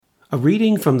A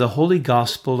reading from the Holy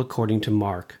Gospel according to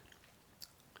Mark.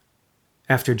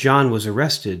 After John was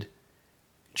arrested,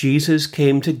 Jesus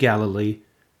came to Galilee,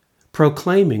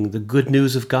 proclaiming the good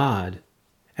news of God,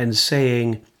 and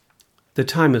saying, "The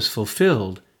time is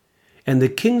fulfilled, and the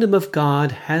kingdom of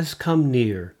God has come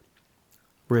near.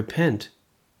 Repent,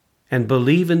 and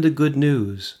believe in the good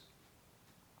news."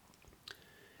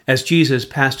 As Jesus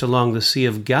passed along the Sea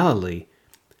of Galilee,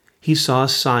 he saw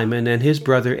Simon and his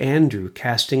brother Andrew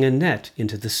casting a net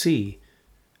into the sea,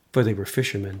 for they were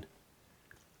fishermen.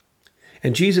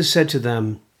 And Jesus said to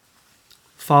them,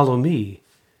 "Follow me,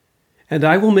 and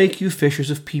I will make you fishers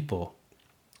of people."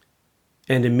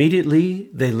 And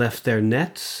immediately they left their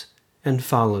nets and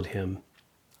followed him.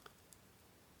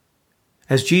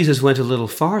 As Jesus went a little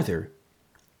farther,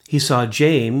 he saw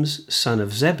James, son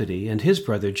of Zebedee, and his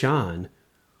brother John,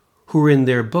 who were in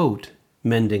their boat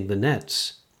mending the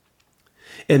nets.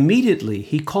 Immediately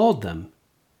he called them,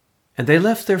 and they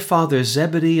left their father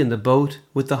Zebedee in the boat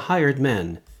with the hired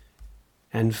men,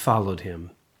 and followed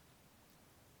him.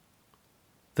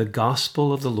 The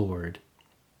Gospel of the Lord.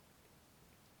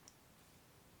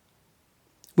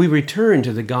 We return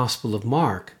to the Gospel of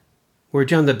Mark, where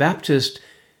John the Baptist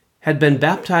had been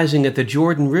baptizing at the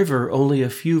Jordan River only a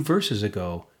few verses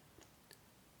ago.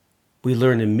 We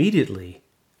learn immediately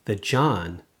that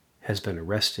John has been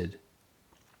arrested.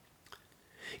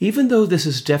 Even though this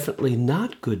is definitely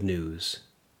not good news,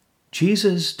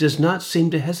 Jesus does not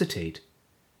seem to hesitate.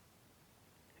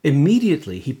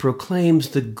 Immediately he proclaims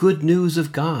the good news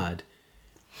of God,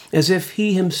 as if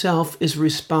he himself is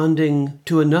responding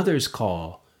to another's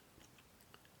call.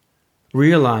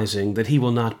 Realizing that he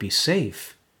will not be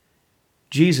safe,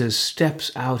 Jesus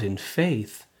steps out in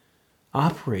faith,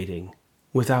 operating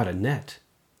without a net.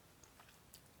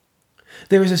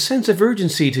 There is a sense of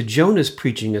urgency to Jonah's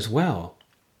preaching as well.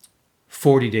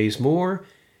 40 days more,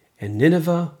 and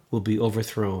Nineveh will be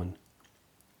overthrown.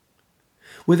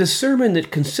 With a sermon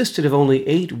that consisted of only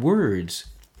 8 words,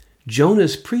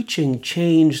 Jonah's preaching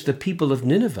changed the people of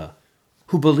Nineveh,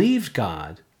 who believed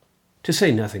God, to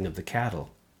say nothing of the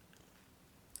cattle.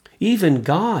 Even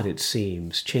God, it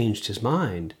seems, changed his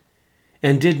mind,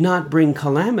 and did not bring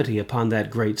calamity upon that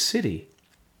great city.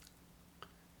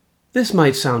 This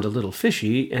might sound a little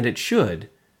fishy, and it should,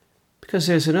 because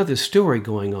there's another story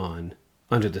going on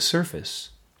under the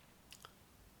surface.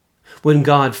 When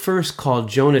God first called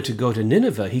Jonah to go to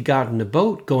Nineveh, he got in a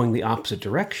boat going the opposite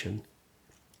direction.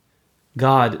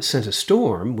 God sent a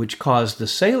storm which caused the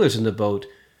sailors in the boat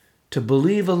to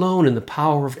believe alone in the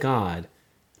power of God.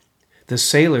 The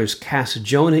sailors cast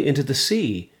Jonah into the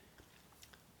sea.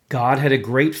 God had a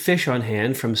great fish on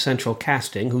hand from central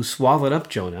casting who swallowed up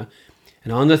Jonah,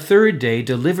 and on the 3rd day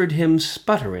delivered him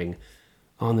sputtering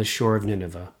on the shore of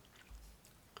Nineveh.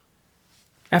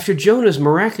 After Jonah's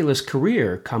miraculous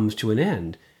career comes to an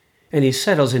end, and he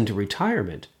settles into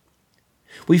retirement,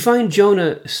 we find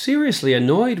Jonah seriously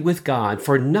annoyed with God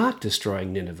for not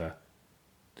destroying Nineveh.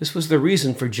 This was the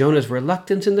reason for Jonah's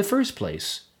reluctance in the first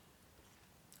place.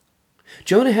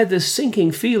 Jonah had this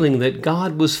sinking feeling that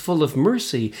God was full of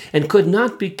mercy and could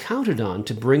not be counted on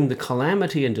to bring the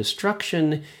calamity and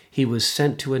destruction he was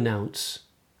sent to announce.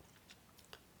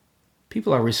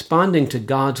 People are responding to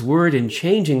God's word and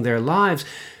changing their lives,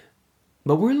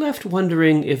 but we're left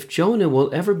wondering if Jonah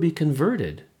will ever be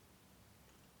converted.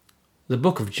 The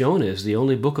book of Jonah is the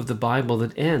only book of the Bible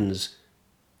that ends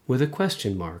with a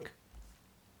question mark.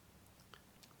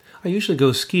 I usually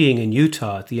go skiing in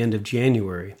Utah at the end of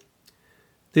January.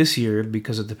 This year,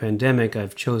 because of the pandemic,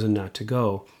 I've chosen not to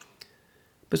go.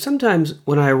 But sometimes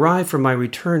when I arrive for my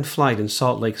return flight in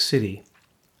Salt Lake City,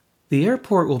 the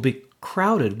airport will be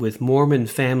crowded with Mormon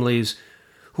families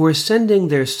who are sending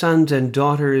their sons and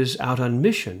daughters out on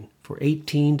mission for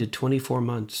 18 to 24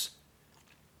 months.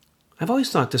 I've always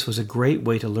thought this was a great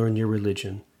way to learn your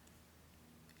religion.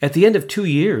 At the end of 2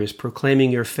 years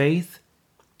proclaiming your faith,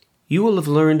 you will have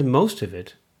learned most of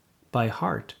it by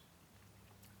heart.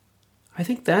 I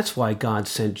think that's why God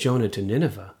sent Jonah to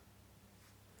Nineveh.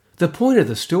 The point of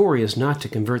the story is not to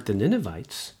convert the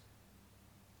Ninevites.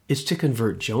 It's to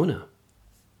convert Jonah.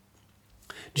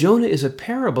 Jonah is a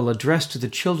parable addressed to the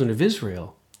children of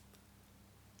Israel.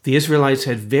 The Israelites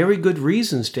had very good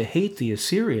reasons to hate the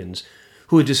Assyrians,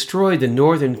 who had destroyed the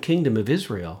northern kingdom of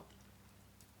Israel.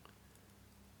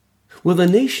 Will the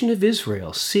nation of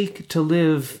Israel seek to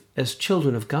live as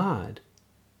children of God,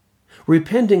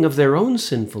 repenting of their own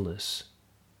sinfulness,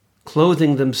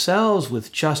 clothing themselves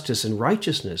with justice and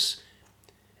righteousness,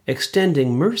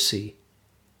 extending mercy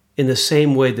in the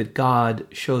same way that God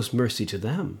shows mercy to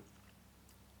them?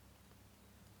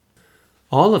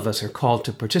 All of us are called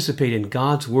to participate in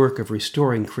God's work of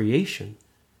restoring creation.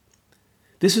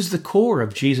 This is the core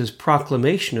of Jesus'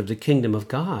 proclamation of the kingdom of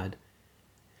God.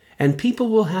 And people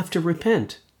will have to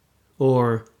repent,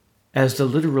 or, as the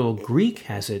literal Greek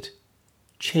has it,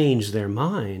 change their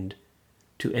mind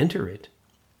to enter it.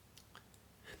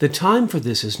 The time for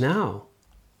this is now.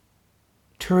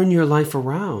 Turn your life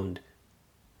around.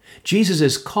 Jesus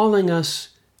is calling us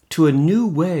to a new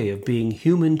way of being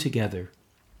human together.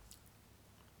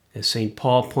 As St.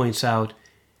 Paul points out,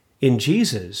 in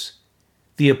Jesus,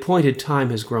 the appointed time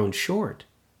has grown short.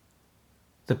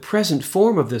 The present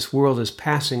form of this world is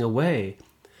passing away,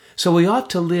 so we ought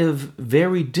to live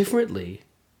very differently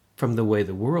from the way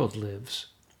the world lives.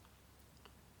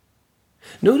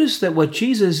 Notice that what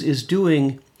Jesus is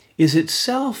doing is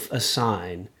itself a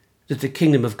sign that the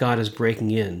kingdom of God is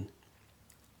breaking in.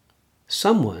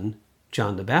 Someone,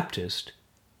 John the Baptist,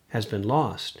 has been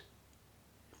lost.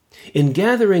 In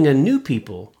gathering a new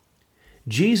people,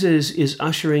 Jesus is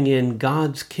ushering in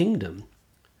God's kingdom,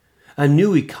 a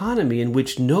new economy in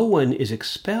which no one is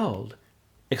expelled,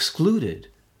 excluded,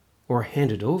 or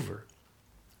handed over.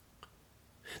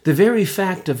 The very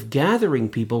fact of gathering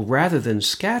people rather than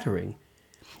scattering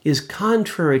is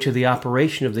contrary to the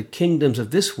operation of the kingdoms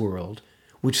of this world,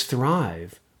 which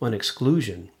thrive on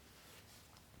exclusion.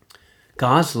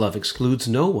 God's love excludes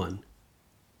no one.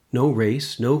 No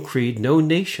race, no creed, no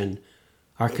nation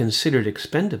are considered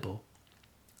expendable.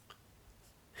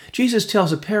 Jesus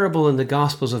tells a parable in the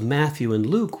Gospels of Matthew and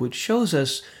Luke which shows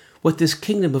us what this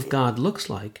kingdom of God looks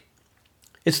like.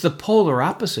 It's the polar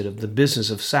opposite of the business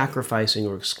of sacrificing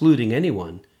or excluding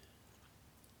anyone.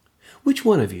 Which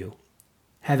one of you,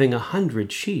 having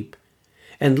 100 sheep,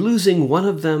 and losing one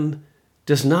of them,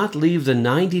 does not leave the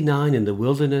 99 in the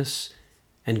wilderness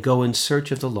and go in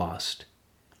search of the lost?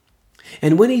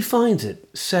 And when he finds it,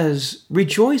 says,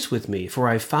 "Rejoice with me, for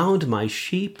I found my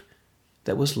sheep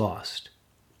that was lost."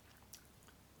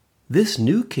 This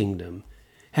new kingdom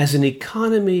has an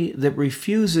economy that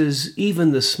refuses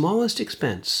even the smallest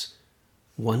expense,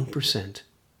 1%.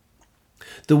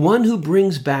 The one who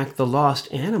brings back the lost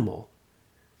animal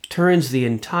turns the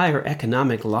entire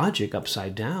economic logic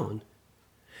upside down,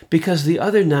 because the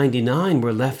other 99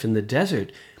 were left in the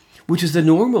desert, which is the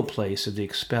normal place of the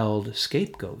expelled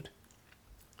scapegoat.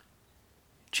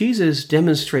 Jesus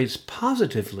demonstrates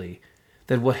positively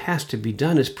that what has to be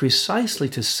done is precisely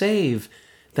to save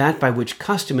that by which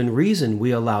custom and reason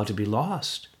we allow to be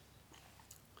lost.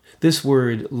 This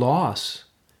word loss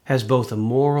has both a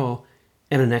moral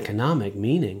and an economic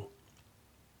meaning.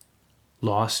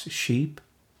 Lost sheep,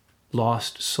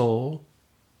 lost soul,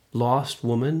 lost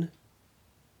woman.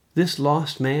 This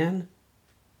lost man,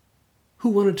 who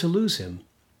wanted to lose him?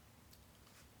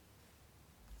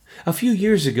 A few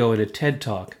years ago at a TED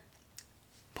Talk,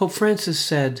 Pope Francis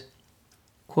said,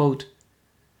 quote,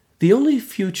 "The only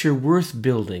future worth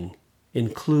building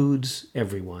includes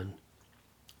everyone.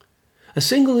 A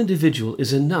single individual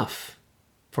is enough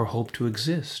for hope to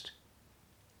exist,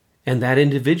 and that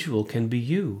individual can be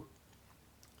you.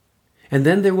 And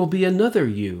then there will be another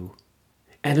you,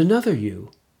 and another you,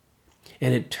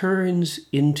 and it turns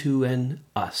into an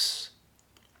us."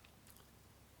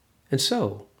 And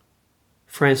so,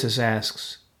 Francis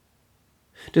asks,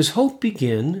 does hope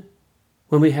begin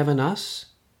when we have an us?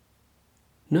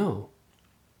 No.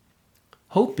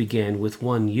 Hope began with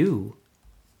one you.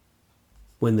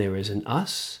 When there is an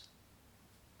us,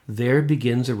 there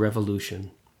begins a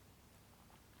revolution.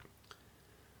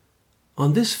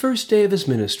 On this first day of his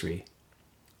ministry,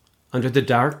 under the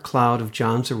dark cloud of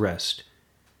John's arrest,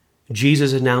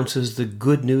 Jesus announces the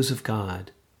good news of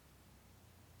God.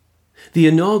 The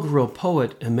inaugural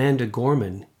poet Amanda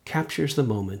Gorman captures the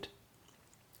moment.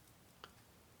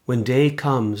 When day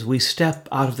comes, we step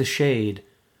out of the shade,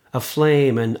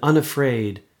 aflame and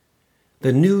unafraid.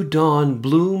 The new dawn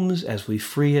blooms as we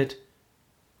free it,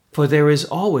 for there is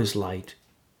always light,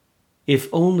 if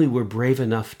only we're brave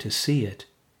enough to see it,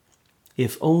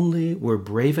 if only we're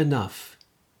brave enough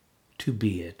to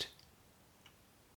be it.